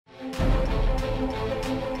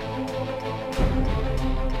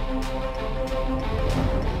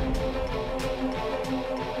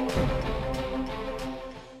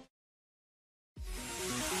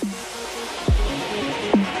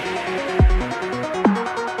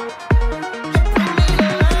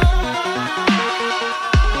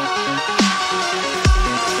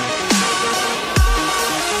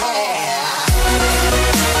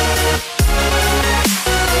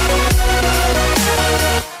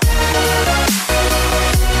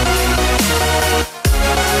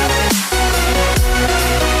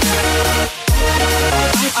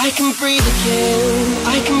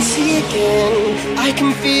again. I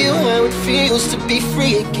can feel how it feels to be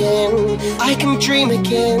free again. I can dream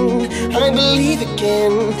again. I believe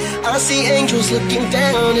again. I see angels looking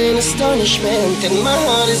down in astonishment, and my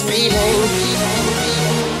heart is beating.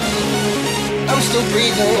 I'm still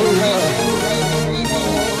breathing.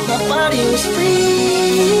 My body was freezing.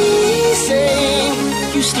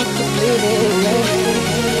 You stopped the bleeding.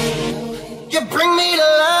 You bring me to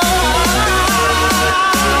life.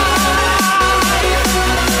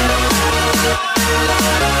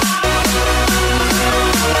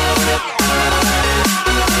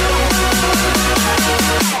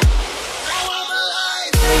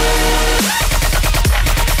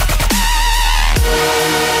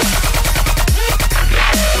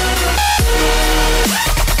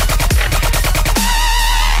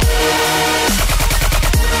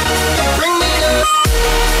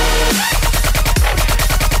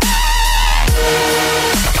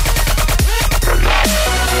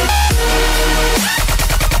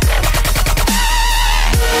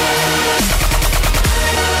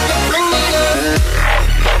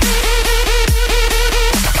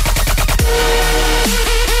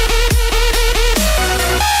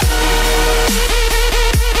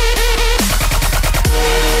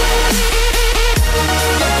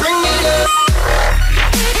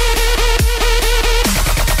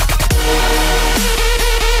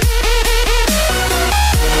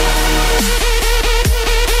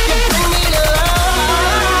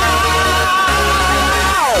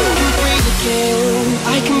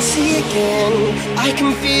 I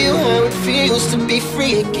can feel how it feels to be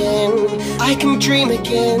free again. I can dream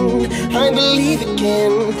again. I believe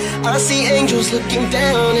again. I see angels looking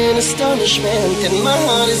down in astonishment, and my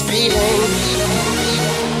heart is beating.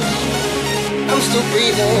 I'm still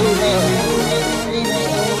breathing.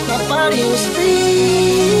 My body was freezing.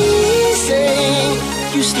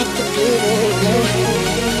 You stopped the bleeding.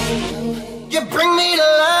 You bring me to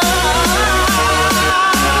life.